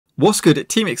What's good,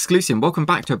 Team Exclusive? Welcome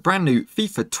back to a brand new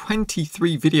FIFA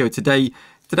 23 video today.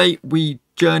 Today we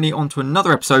journey onto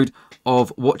another episode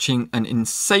of watching an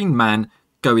insane man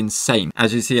go insane.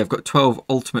 As you see, I've got 12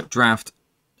 Ultimate Draft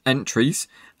entries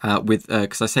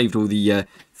because I saved all the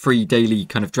free daily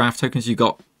kind of draft tokens you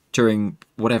got during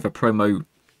whatever promo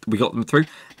we got them through.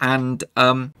 And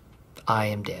I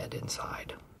am dead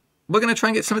inside. We're going to try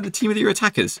and get some of the Team of the Year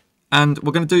attackers. And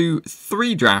we're going to do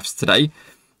 3 drafts today.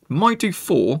 Might do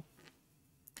 4.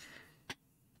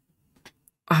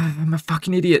 I'm a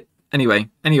fucking idiot. Anyway,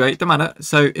 it don't matter.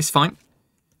 So it's fine.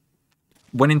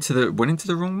 Went into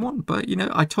the wrong one, but you know,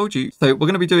 I told you. So we're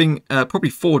going to be doing probably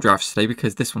 4 drafts today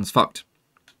because this one's fucked.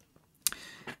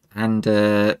 And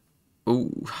but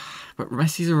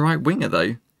Messi's a right winger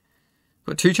though.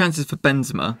 Got 2 chances for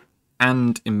Benzema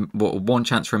and 1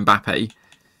 chance for Mbappe.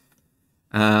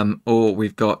 Or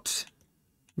we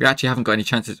actually haven't got any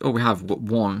chances. Oh, we have got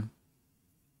 1.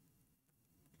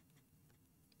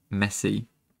 Messi.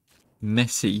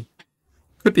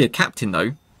 Could be a captain,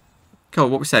 though. Cool,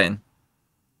 what we're saying.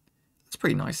 That's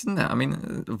pretty nice, isn't it? I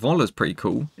mean, Vola's pretty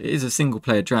cool. It is a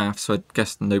single-player draft, so I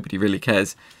guess nobody really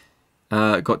cares.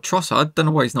 Got Trossard. Don't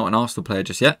know why he's not an Arsenal player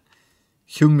just yet.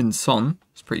 Heung-min Son.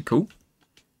 It's pretty cool.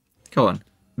 Go on.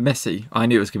 Messi. I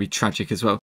knew it was going to be tragic as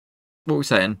well. What we're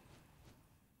saying.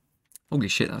 Holy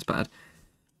shit, that's bad.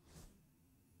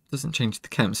 Doesn't change the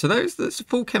chem. So that's a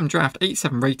full chem draft,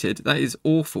 87 rated. That is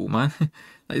awful, man.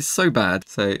 That is so bad.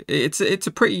 So that is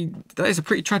a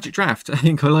pretty tragic draft. I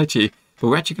ain't gonna lie to you. But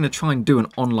we're actually going to try and do an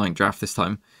online draft this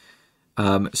time.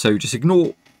 So just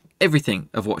ignore everything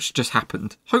of what's just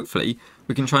happened. Hopefully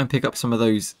we can try and pick up some of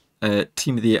those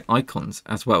Team of the Year icons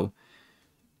as well.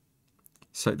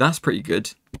 So that's pretty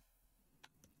good.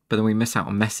 But then we miss out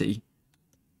on Messi.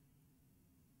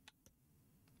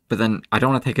 But then I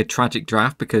don't want to take a tragic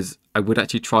draft because I would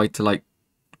actually try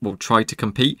to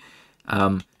compete.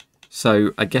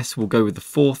 So I guess we'll go with the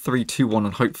 4-3-2-1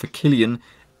 and hope for Kylian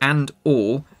and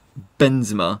or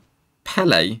Benzema.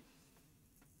 Pele,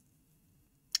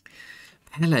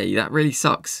 that really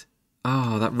sucks.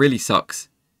 Oh, that really sucks.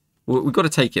 Well, we've got to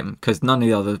take him because none of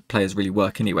the other players really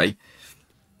work anyway.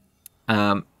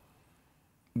 We'll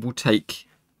take...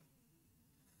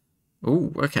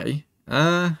 Oh, okay.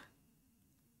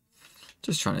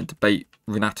 Just trying to debate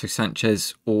Renato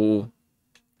Sanchez or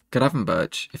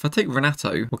Gravenberch. If I take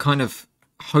Renato, we're kind of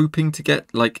hoping to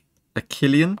get like a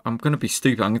Kylian. I'm going to be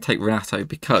stupid. I'm going to take Renato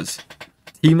because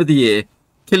Team of the Year,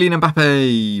 Kylian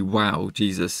Mbappe. Wow,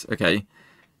 Jesus. Okay.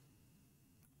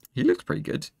 He looks pretty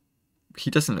good. He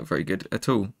doesn't look very good at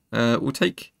all. We'll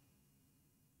take...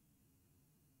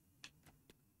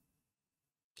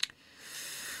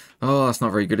 Oh, that's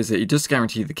not very good, is it? He does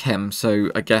guarantee the chem, so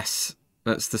I guess...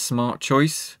 That's the smart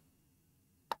choice.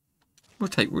 We'll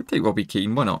take Robbie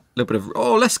Keane. Why not? A little bit of...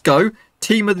 Oh, let's go.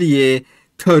 Team of the Year,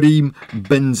 Toty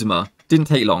Benzema. Didn't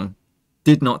take long.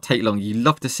 Did not take long. You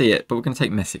love to see it, but we're going to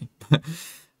take Messi.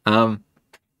 That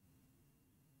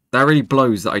really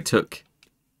blows that I took...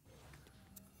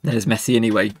 There's Messi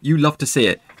anyway. You love to see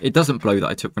it. It doesn't blow that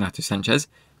I took Renato Sanchez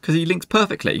because he links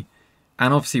perfectly.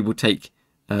 And obviously we'll take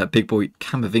big boy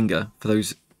Camavinga for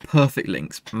those perfect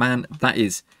links. Man, that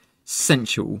is...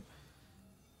 essential.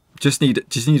 Just need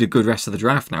a good rest of the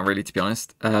draft now, really, to be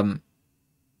honest.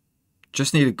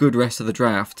 Just need a good rest of the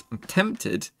draft. I'm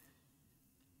tempted.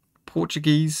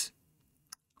 Portuguese.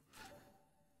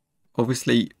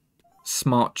 Obviously,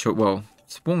 smart choice. Well,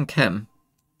 it's 1 chem.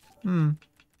 1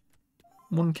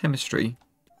 chemistry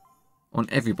on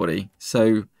everybody.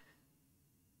 So,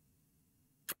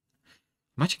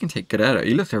 I actually can take Guerrero.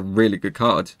 He looks like a really good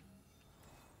card.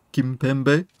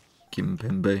 Kimpembe.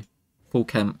 Full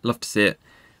chem, love to see it.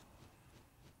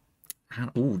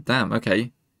 Oh, damn,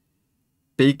 okay.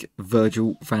 Big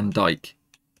Virgil van Dijk.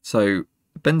 So,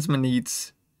 Benzema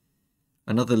needs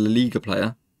another La Liga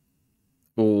player.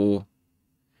 Or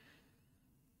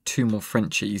 2 more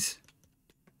Frenchies.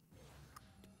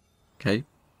 Okay.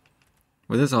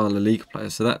 Well, there's our La Liga player,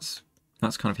 so that's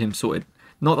kind of him sorted.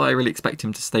 Not that I really expect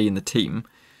him to stay in the team.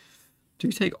 Do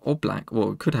you take Oblak?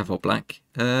 Well, we could have Oblak.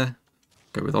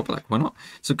 Go with Oblak, why not?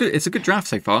 It's a good draft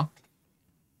so far.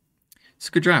 It's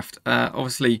a good draft.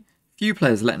 Obviously, few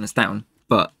players letting us down,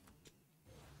 but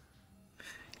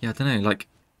yeah, I don't know. Like,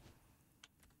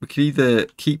 we could either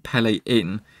keep Pele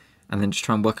in and then just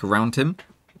try and work around him,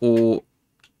 or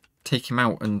take him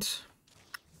out and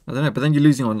I don't know. But then you're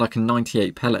losing on like a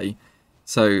 98 Pele,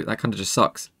 so that kind of just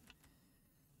sucks.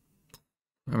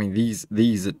 I mean, this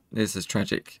is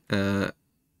tragic.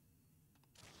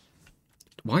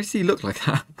 Why does he look like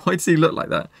that? Why does he look like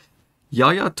that?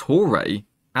 Yaya Toure,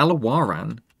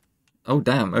 Alawaran. Oh,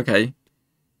 damn. Okay.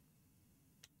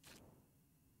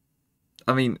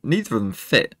 I mean, neither of them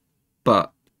fit,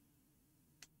 but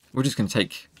we're just going to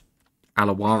take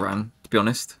Alawaran, to be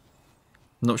honest.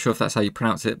 I'm not sure if that's how you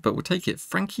pronounce it, but we'll take it.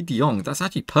 Frankie de Jong, that's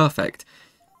actually perfect.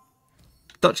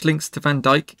 Dutch links to Van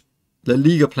Dijk, La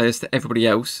Liga players to everybody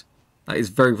else. That is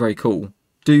very, very cool.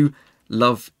 Do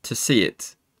love to see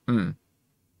it.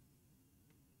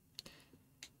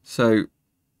 So,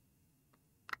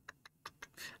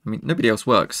 I mean, nobody else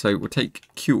works, so we'll take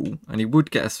Kuhl, and he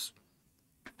would get us...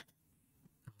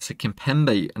 So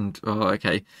Kimpembe and... Oh,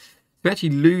 okay. If we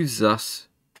actually lose us...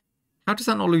 How does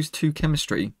that not lose 2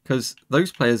 chemistry? Because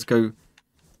those players go...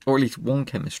 Or at least 1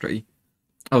 chemistry.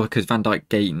 Oh, because Van Dijk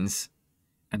gains.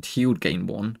 And he would gain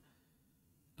 1.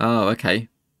 Oh, okay.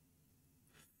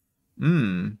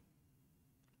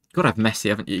 Got to have Messi,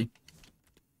 haven't you?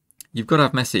 You've got to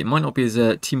have Messi. It might not be his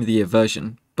Team of the Year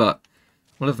version, but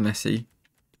we'll have Messi.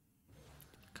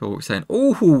 Cool, we're saying...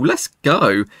 Oh, let's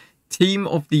go! Team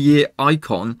of the Year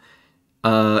icon.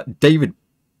 David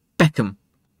Beckham.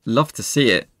 Love to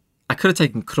see it. I could have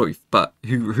taken Cruyff, but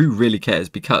who really cares?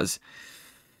 Because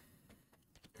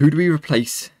who do we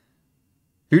replace?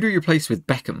 Who do we replace with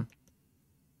Beckham?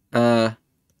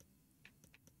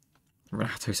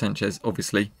 Renato Sanchez,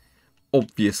 obviously.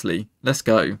 Obviously. Let's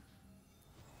go.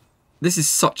 This is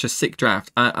such a sick draft,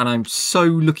 and I'm so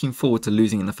looking forward to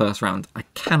losing in the first round. I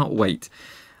cannot wait.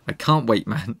 I can't wait,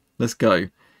 man. Let's go.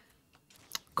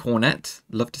 Cornet,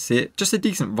 love to see it. Just a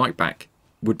decent right back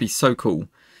would be so cool.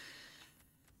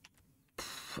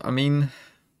 I mean,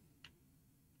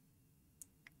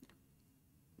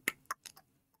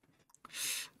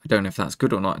 I don't know if that's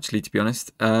good or not, actually, to be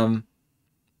honest.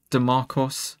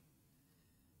 DeMarcos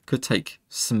could take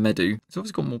Semedo. He's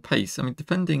obviously got more pace. I mean,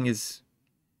 defending is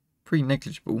pretty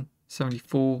negligible.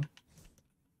 74.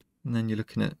 And then you're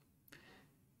looking at...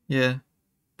 Yeah.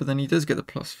 But then he does get the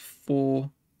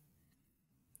 +4.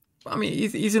 I mean,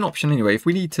 he's an option anyway. If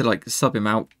we need to, like, sub him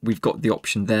out, we've got the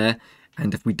option there.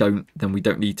 And if we don't, then we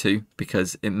don't need to.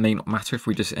 Because it may not matter if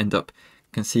we just end up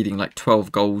conceding, like,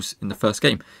 12 goals in the first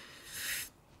game.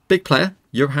 Big player,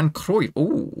 Johan Cruyff.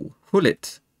 Ooh,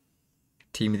 Hullet.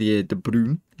 Team of the Year, De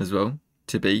Bruyne as well,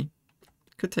 to be.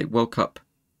 Could take World Cup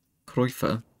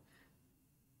Cruyffer.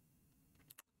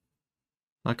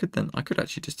 I could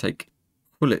actually just take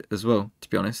Hullet as well, to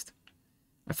be honest.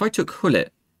 If I took Hullet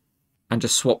and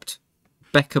just swapped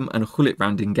Beckham and Hullet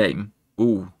round in game,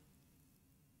 ooh.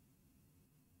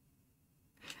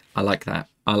 I like that.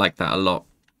 I like that a lot.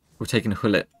 We're taking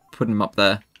Hullet, putting him up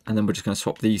there, and then we're just going to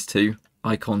swap these 2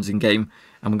 icons in game,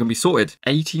 and we're going to be sorted.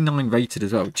 89 rated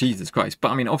as well. Jesus Christ.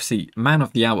 But I mean, obviously, man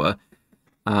of the hour.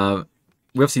 We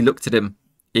obviously looked at him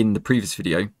in the previous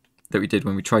video that we did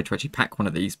when we tried to actually pack one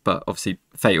of these, but obviously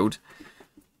failed.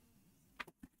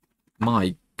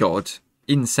 My God.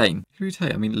 Insane. Who would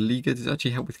say? I mean, Liga, does it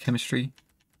actually help with chemistry?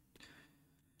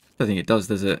 I don't think it does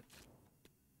it?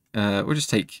 We'll just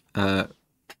take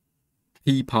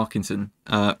P. Parkinson,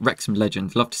 Wrexham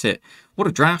legend. Love to see it. What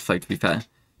a draft, though, to be fair.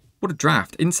 What a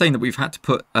draft. Insane that we've had to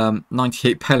put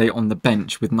 98 Pele on the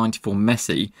bench with 94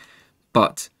 Messi.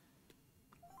 But,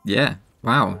 yeah.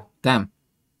 Wow. Damn.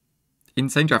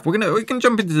 Insane draft. We're gonna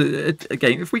jump into a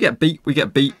game. If we get beat, we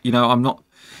get beat. You know, I'm not...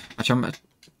 Actually,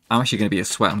 I'm actually going to be a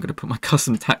sweat. I'm going to put my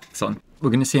custom tactics on. We're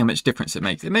going to see how much difference it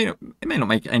makes. It may not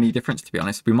make any difference, to be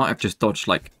honest. We might have just dodged,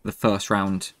 like, the first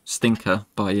round stinker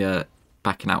by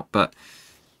backing out. But,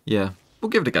 yeah, we'll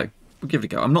give it a go. We'll give it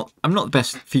a go. I'm not the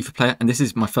best FIFA player, and this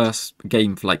is my first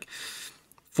game for, like,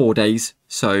 4 days.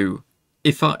 So,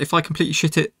 if I completely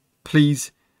shit it,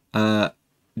 please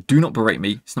do not berate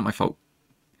me. It's not my fault.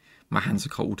 My hands are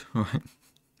cold. All right.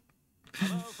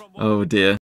 Oh,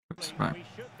 dear. Oops, right.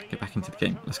 Get back into the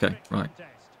game. Let's go. Right.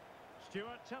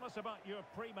 Stuart, tell us about your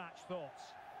pre-match thoughts.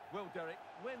 Well, Derek,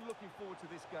 when looking forward to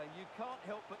this game, you can't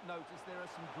help but notice there are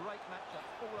some great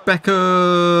matchups all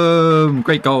over. Beckham!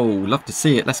 Great goal. Love to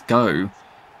see it. Let's go.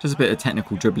 Just a bit of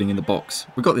technical dribbling in the box.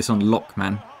 We got this on lock,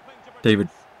 man. David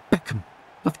Beckham.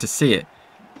 Love to see it.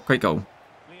 Great goal.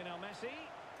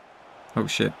 Oh,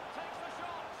 shit.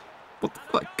 What the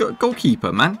fuck?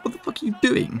 Goalkeeper, man. What the fuck are you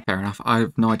doing? Fair enough. I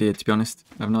have no idea, to be honest.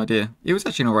 I have no idea. He was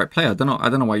actually an alright player. I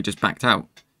don't know why he just backed out.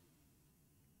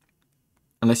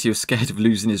 Unless he was scared of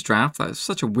losing his draft. That's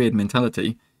such a weird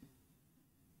mentality.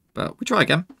 But we try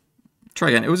again. Try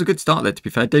again. It was a good start there, to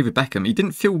be fair. David Beckham. He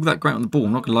didn't feel that great on the ball.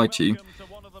 I'm not going to lie to you.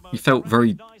 He felt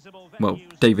very, well,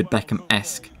 David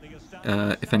Beckham-esque,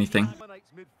 if anything.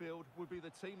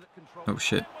 Oh,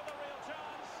 shit.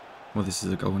 Well, this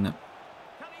is a goal, isn't it?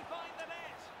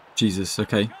 Jesus,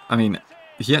 okay. I mean,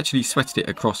 he actually sweated it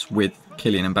across with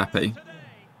Kylian Mbappe.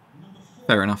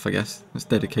 Fair enough, I guess. That's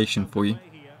dedication for you.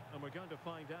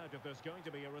 there's going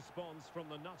to be a response from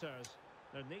the Nutters.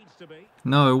 There needs to be.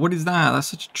 No, what is that? That's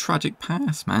such a tragic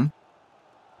pass, man.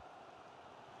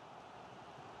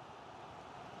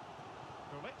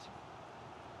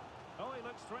 Oh, he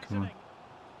looks threatening.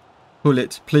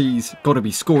 Hullet, please. Got to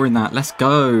be scoring that. Let's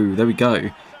go. There we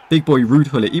go. Big boy Rude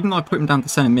Hullet. Even though I put him down to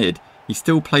centre mid, he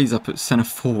still plays up at centre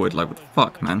forward. Like, what the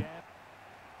fuck, man?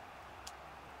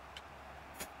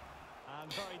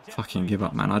 Fucking give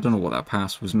up, man. I don't know what that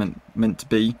pass was meant to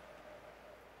be.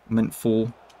 Meant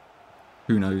for.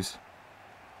 Who knows?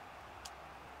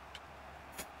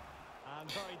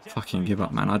 Fucking give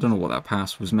up, man. I don't know what that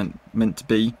pass was meant to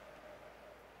be.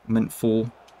 Meant for.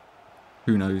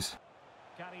 Who knows?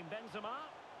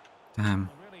 Damn.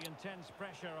 Really intense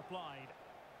pressure applied.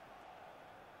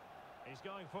 He's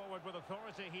going forward with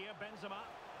authority here,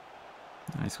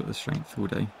 Benzema. He's got the strength all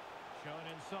day.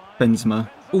 Benzema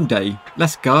all day.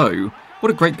 Let's go. What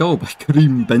a great goal by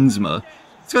Karim Benzema.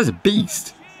 This guy's a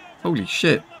beast. Holy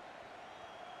shit.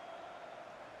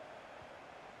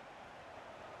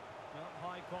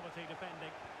 High quality defending.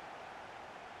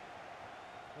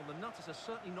 Well, the Nutters are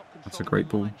certainly not That's a great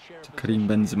ball controlling the lion's to share of Karim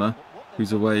possession, Benzema, but what they've who's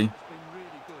done away. has been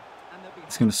really good, and they'll be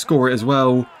He's going to score it as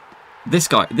well. This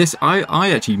guy,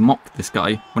 I actually mocked this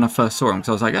guy when I first saw him because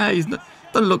I was like, hey,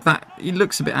 doesn't look that, he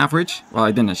looks a bit average. Well,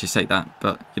 I didn't actually say that,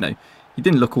 but, you know, he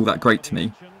didn't look all that great to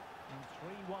me.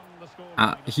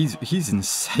 He's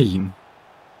insane.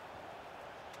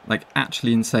 Like,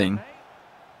 actually insane.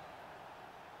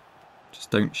 Just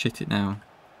don't shit it now.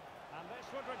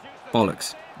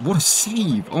 Bollocks. What a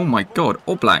save. Oh my god.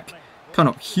 Oblak.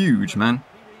 Coming up huge, man.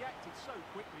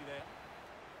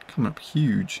 Coming up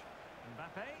huge.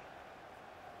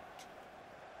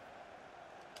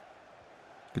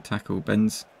 Good tackle,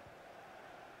 Benz.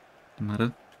 Doesn't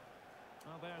matter.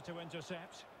 There to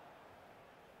intercept.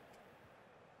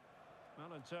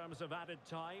 Well, in terms of added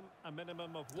time, a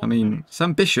minimum of 1 I mean, minute. it's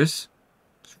ambitious.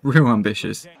 It's real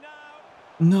ambitious.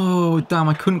 No, damn,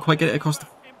 I couldn't quite get it across the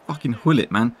fucking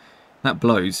Hullet, man. That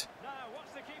blows. Now,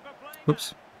 what's the keeper playing?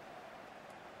 Whoops.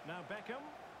 Now Beckham.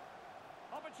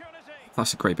 Opportunity.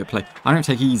 That's a great bit of play. I don't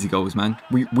take easy goals, man.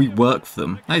 We work for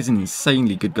them. That is an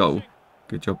insanely good goal.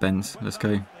 Good job, Benz. Let's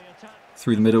go.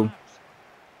 Through the middle.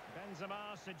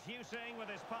 Benzema seducing with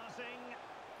his passing.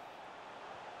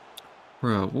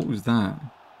 Bro, what was that?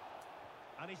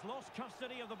 And he's lost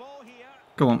custody of the ball here.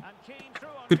 Go on. And Keane through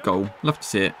on Good goal. Love to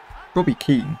see it. Robbie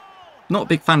Keane. Not a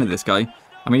big fan of this guy.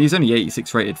 I mean, he's only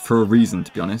 86 rated for a reason,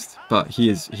 to be honest. But he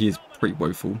is pretty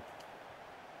woeful.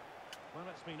 Well,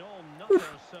 it's been all nutters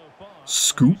so far.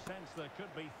 Scoop. Sense there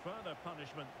could be further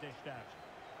punishment dished out.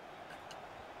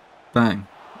 Bang.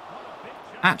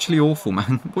 Actually awful,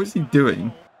 man. What is he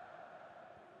doing?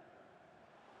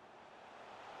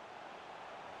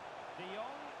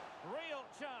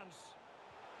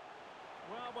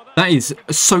 That is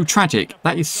so tragic.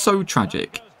 That is so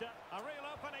tragic.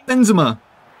 Benzema.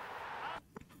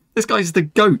 This guy's the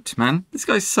GOAT, man. This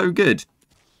guy's so good.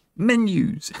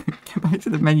 Menus. Get back to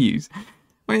the menus.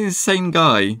 What an insane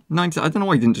guy. 90, I don't know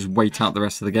why he didn't just wait out the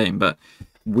rest of the game, but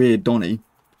weird Donny.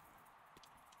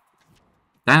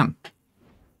 Damn.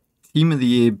 Team of the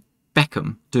Year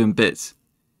Beckham doing bits.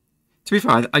 To be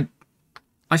fair,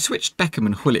 I switched Beckham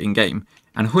and Hullet in game,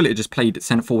 and Hullet just played at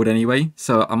centre forward anyway,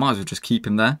 so I might as well just keep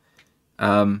him there.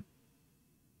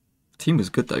 Team was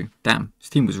good though. Damn, this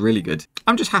team was really good.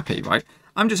 I'm just happy, right?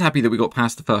 I'm just happy that we got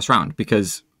past the first round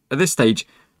because at this stage,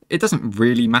 it doesn't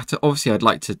really matter. Obviously, I'd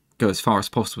like to go as far as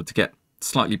possible to get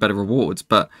slightly better rewards,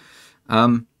 but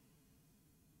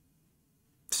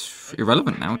it's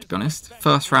irrelevant now, to be honest.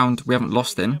 First round, we haven't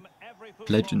lost in.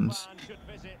 Legends.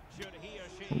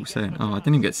 What are we saying? Oh, I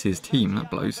didn't even get to see his team. That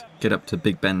blows. Get up to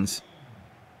Big Ben's.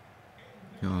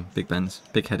 Go on, Big Ben's.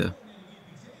 Big header.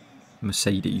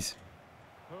 Mercedes.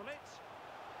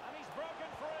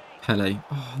 Pele.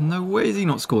 Oh, no way has he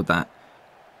not scored that.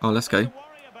 Oh, let's go.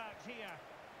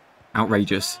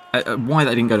 Outrageous. Why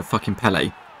that didn't go to fucking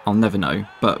Pele, I'll never know.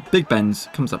 But Big Ben's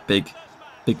comes up big.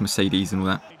 Big Mercedes and all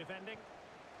that.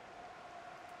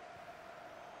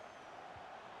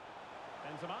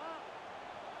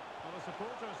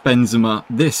 Benzema.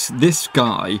 This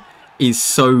guy is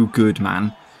so good,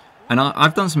 man. And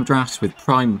I've done some drafts with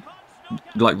prime,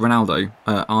 like Ronaldo,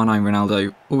 R9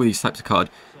 Ronaldo, all these types of card.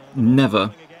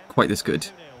 Never quite this good.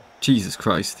 Jesus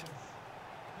Christ.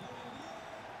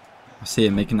 I see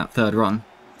him making that third run.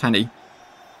 Can he?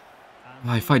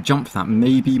 Oh, if I jump that,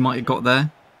 maybe he might have got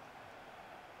there.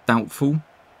 Doubtful.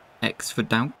 X for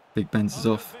doubt. Big Benz is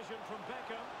off.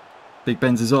 Big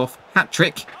Benz is off. Hat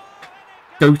trick.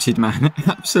 Goated, man.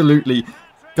 Absolutely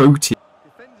goated.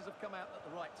 Defenders have come out at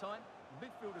the right time.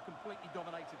 Midfield are completely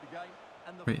dominated the game,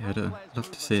 and the Great four header. players'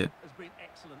 Love to movement see it. has been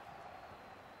excellent.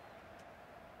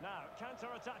 Now,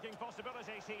 counter-attacking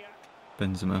possibilities here.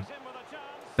 Benzema. He's in with a chance.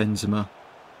 Benzema.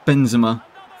 Benzema.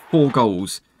 4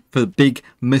 goals for the big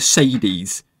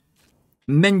Mercedes.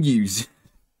 Menus.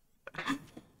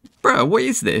 Bro, what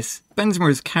is this? Benzema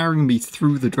is carrying me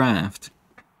through the draft.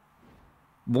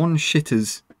 One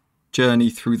shitter's journey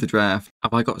through the draft.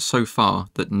 Have I got so far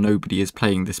that nobody is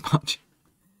playing this much?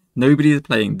 Nobody is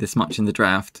playing this much in the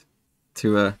draft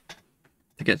to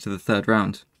get to the 3rd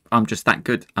round. I'm just that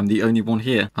good. I'm the only one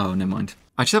here. Oh, never mind.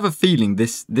 I just have a feeling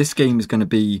this game is going to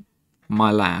be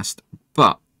my last,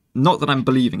 but not that I'm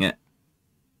believing it,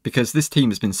 because this team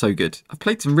has been so good. I've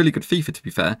played some really good FIFA, to be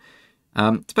fair.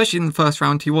 Especially in the 1st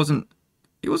round, he wasn't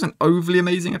overly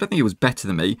amazing. I don't think he was better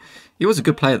than me. He was a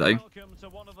good player though.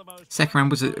 2nd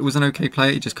round was an okay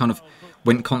player. He just kind of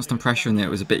went constant pressure, and then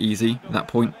it was a bit easy at that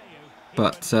point.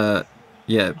 But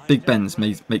yeah, Big Benz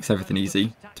makes everything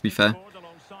easy, to be fair.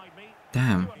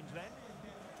 Damn.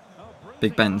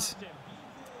 Big Benz.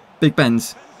 Big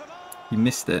Benz. He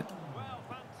missed it.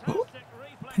 Oh.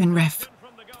 Pen ref.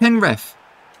 Pen ref.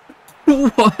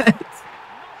 What?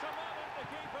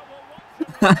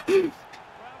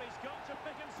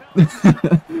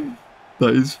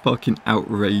 That is fucking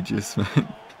outrageous,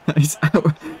 man. That is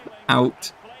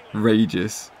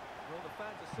outrageous.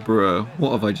 Bruh,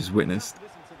 what have I just witnessed?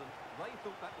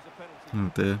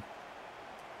 Oh dear.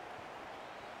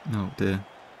 Oh dear.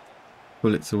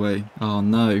 Bullets away. Oh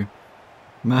no.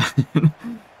 Man.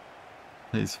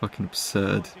 That is fucking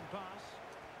absurd.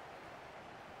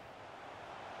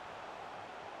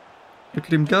 Look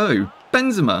at him go.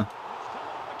 Benzema.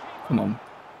 Come on.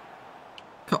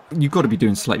 You've got to be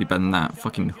doing slightly better than that.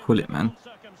 Fucking hull it, man.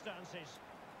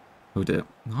 Oh dear.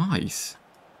 Nice.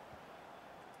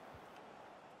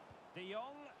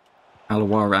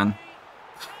 Alawaran.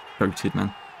 Goated,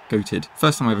 man. Goated.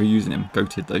 First time ever using him.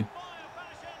 Goated, though.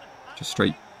 Just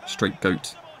straight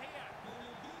goat.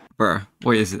 Bruh,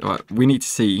 what is it? Right, we need to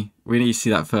see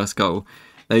that first goal.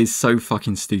 That is so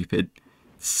fucking stupid.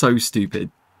 So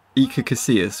stupid. Iker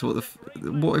Casillas,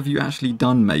 what have you actually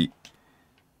done, mate?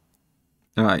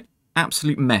 Alright,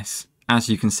 absolute mess, as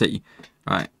you can see.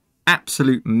 Alright,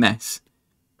 absolute mess.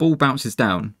 Ball bounces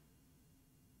down.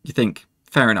 You think,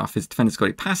 fair enough, his defender's got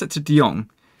it. Pass it to De Jong.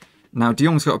 Now, De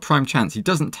Jong's got a prime chance. He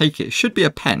doesn't take it. It should be a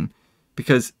pen,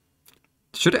 because...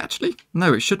 Should it actually?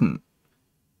 No, it shouldn't.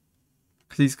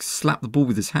 Because he's slapped the ball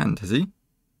with his hand, has he?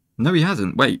 No, he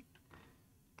hasn't. Wait.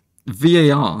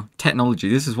 VAR technology,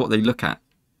 this is what they look at.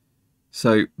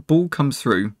 So, ball comes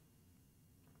through.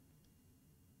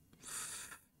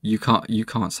 You can't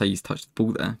say he's touched the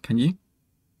ball there, can you?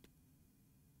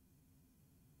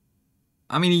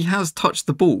 I mean, he has touched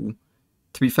the ball,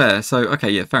 to be fair. So, okay,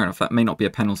 yeah, fair enough. That may not be a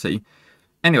penalty.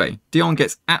 Anyway, De Jong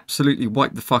gets absolutely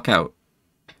wiped the fuck out.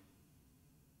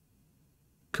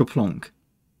 Kaplonk.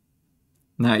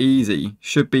 Now, easy.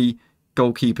 Should be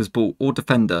goalkeeper's ball or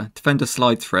defender. Defender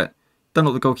slides for it. Don't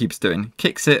know what the goalkeeper's doing.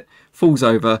 Kicks it, falls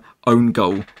over, own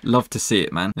goal. Love to see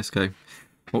it, man. Let's go.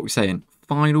 What are we saying?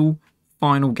 Final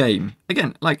game.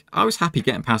 Again, like, I was happy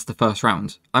getting past the 1st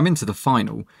round. I'm into the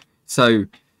final. So,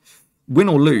 win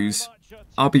or lose,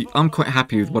 I'm quite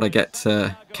happy with what I get.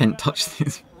 Kent touch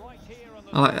this.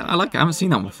 I like it. I haven't seen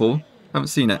that before. I haven't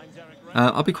seen it.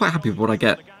 I'll be quite happy with what I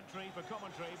get.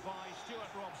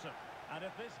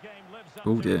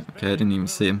 Oh dear. Okay, I didn't even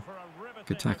see him.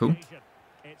 Good tackle.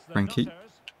 Frankie.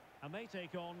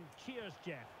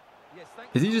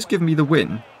 Is he just giving me the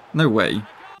win? No way.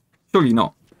 Surely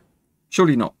not.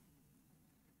 Surely not.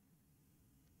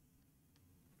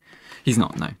 He's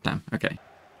not, no. Damn. Okay.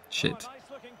 Shit.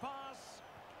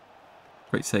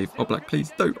 Great save. Oblak,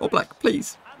 please. Don't. Oblak,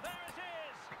 please.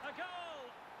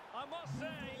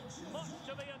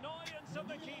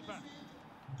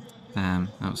 Damn.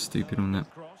 That was stupid, wasn't it?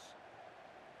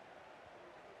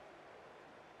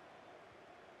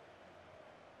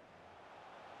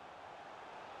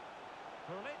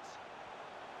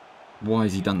 Why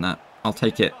has he done that? I'll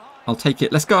take it. I'll take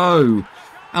it. Let's go!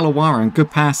 Alawaran,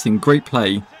 good passing, great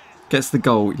play. Gets the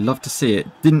goal. Love to see it.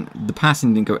 The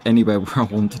passing didn't go anywhere where I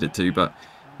wanted it to, but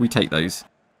we take those.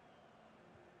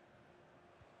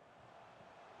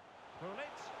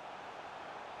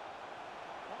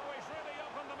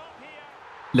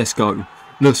 Let's go.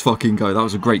 Let's fucking go. That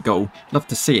was a great goal. Love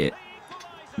to see it.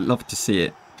 Love to see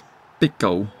it. Big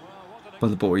goal by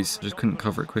the boys. Just couldn't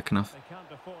cover it quick enough.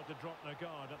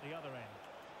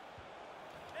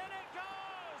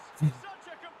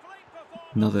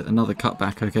 Another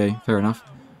cutback. Okay, fair enough.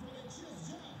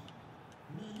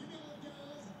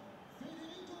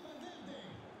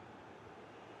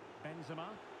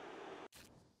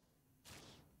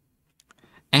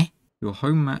 Your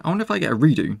home match. I wonder if I get a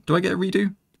redo. Do I get a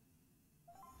redo?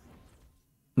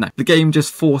 No, the game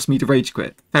just forced me to rage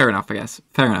quit. Fair enough, I guess.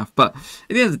 Fair enough. But at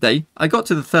the end of the day, I got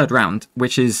to the third round,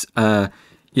 which is,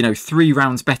 you know, 3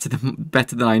 rounds better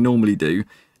than I normally do.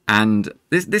 And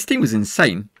this team was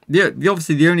insane.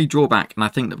 Obviously, the only drawback, and I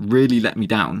think that really let me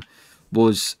down,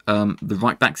 was the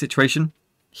right back situation.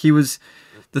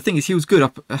 The thing is, he was good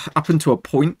up until a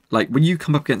point. Like, when you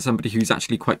come up against somebody who's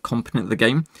actually quite competent at the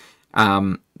game,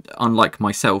 unlike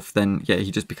myself, then, yeah,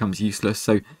 he just becomes useless.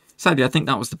 So, sadly, I think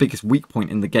that was the biggest weak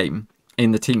point in the game,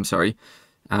 in the team, sorry.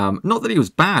 Not that he was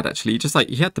bad, actually. Just, like,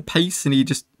 he had the pace, and he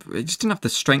just didn't have the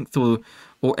strength or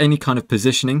any kind of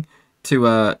positioning to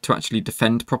actually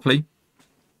defend properly.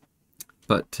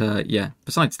 But, yeah,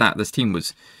 besides that, this team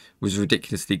was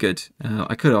ridiculously good.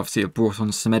 I could obviously have brought on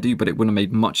Semedo, but it wouldn't have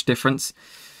made much difference.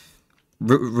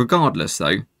 Regardless,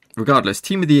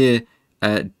 Team of the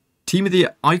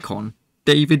Year icon,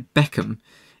 David Beckham,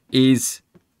 is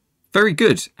very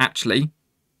good, actually.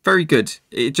 Very good.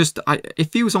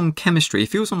 If he was on chemistry,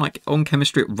 if he was on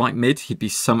chemistry at right mid, he'd be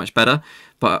so much better.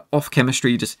 But off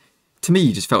chemistry, to me,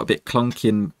 he just felt a bit clunky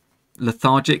and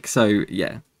lethargic. So,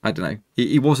 yeah. I don't know.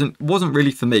 He wasn't really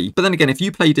for me. But then again, if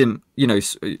you played him, you know,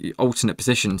 alternate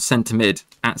position, centre mid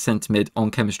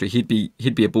on chemistry, he'd be a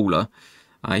baller.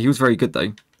 He was very good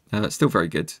though, still very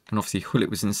good. And obviously Hullet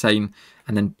was insane.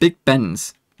 And then Big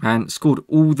Benz, man, scored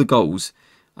all the goals.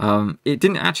 It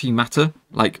didn't actually matter,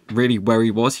 like really where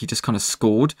he was. He just kind of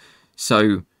scored.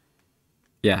 So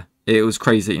yeah, it was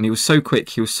crazy. And he was so quick.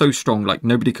 He was so strong. Like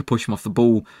nobody could push him off the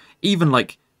ball. Even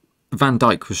like Van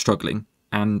Dijk was struggling,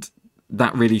 and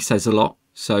that really says a lot.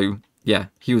 So, yeah,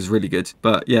 he was really good.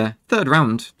 But, yeah, third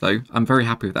round, though, I'm very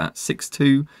happy with that.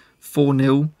 6-2,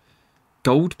 4-0,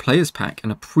 gold players pack,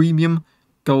 and a premium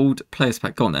gold players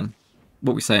pack. Go on, then.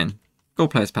 What are we saying?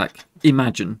 Gold players pack.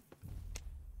 Imagine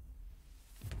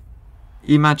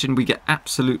we get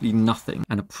absolutely nothing.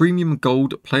 And a premium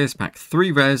gold players pack.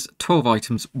 3 rares, 12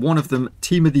 items. One of them,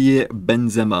 Team of the Year,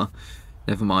 Benzema.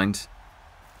 Never mind.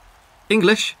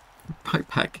 English, right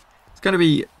pack. It's going to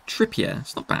be Trippier.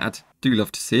 It's not bad. Do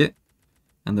love to see it.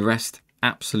 And the rest,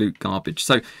 absolute garbage.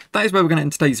 So that is where we're going to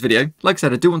end today's video. Like I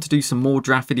said, I do want to do some more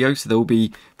draft videos, so there will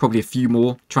be probably a few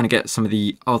more, trying to get some of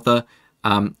the other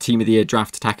Team of the Year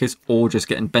draft attackers, or just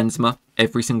getting Benzema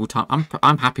every single time.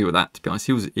 I'm happy with that, to be honest.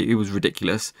 It was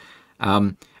ridiculous.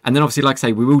 And then obviously, like I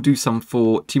say, we will do some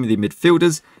for Team of the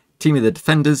midfielders, Team of the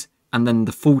defenders, and then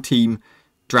the full team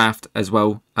draft as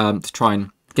well, to try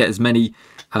and get as many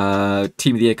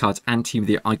Team of the Year cards and Team of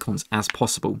the Year icons as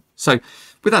possible. So,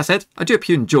 with that said, I do hope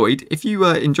you enjoyed. If you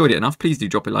enjoyed it enough, please do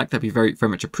drop a like. That'd be very, very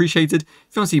much appreciated.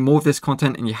 If you want to see more of this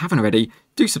content and you haven't already,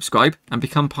 do subscribe and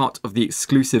become part of the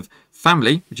exclusive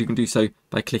family, which you can do so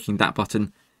by clicking that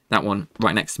button, that one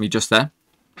right next to me just there.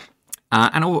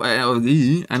 And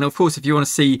of course, if you want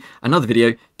to see another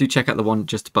video, do check out the one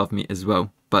just above me as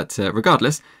well. But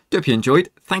regardless, do hope you enjoyed.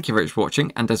 Thank you very much for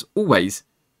watching. And as always,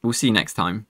 we'll see you next time.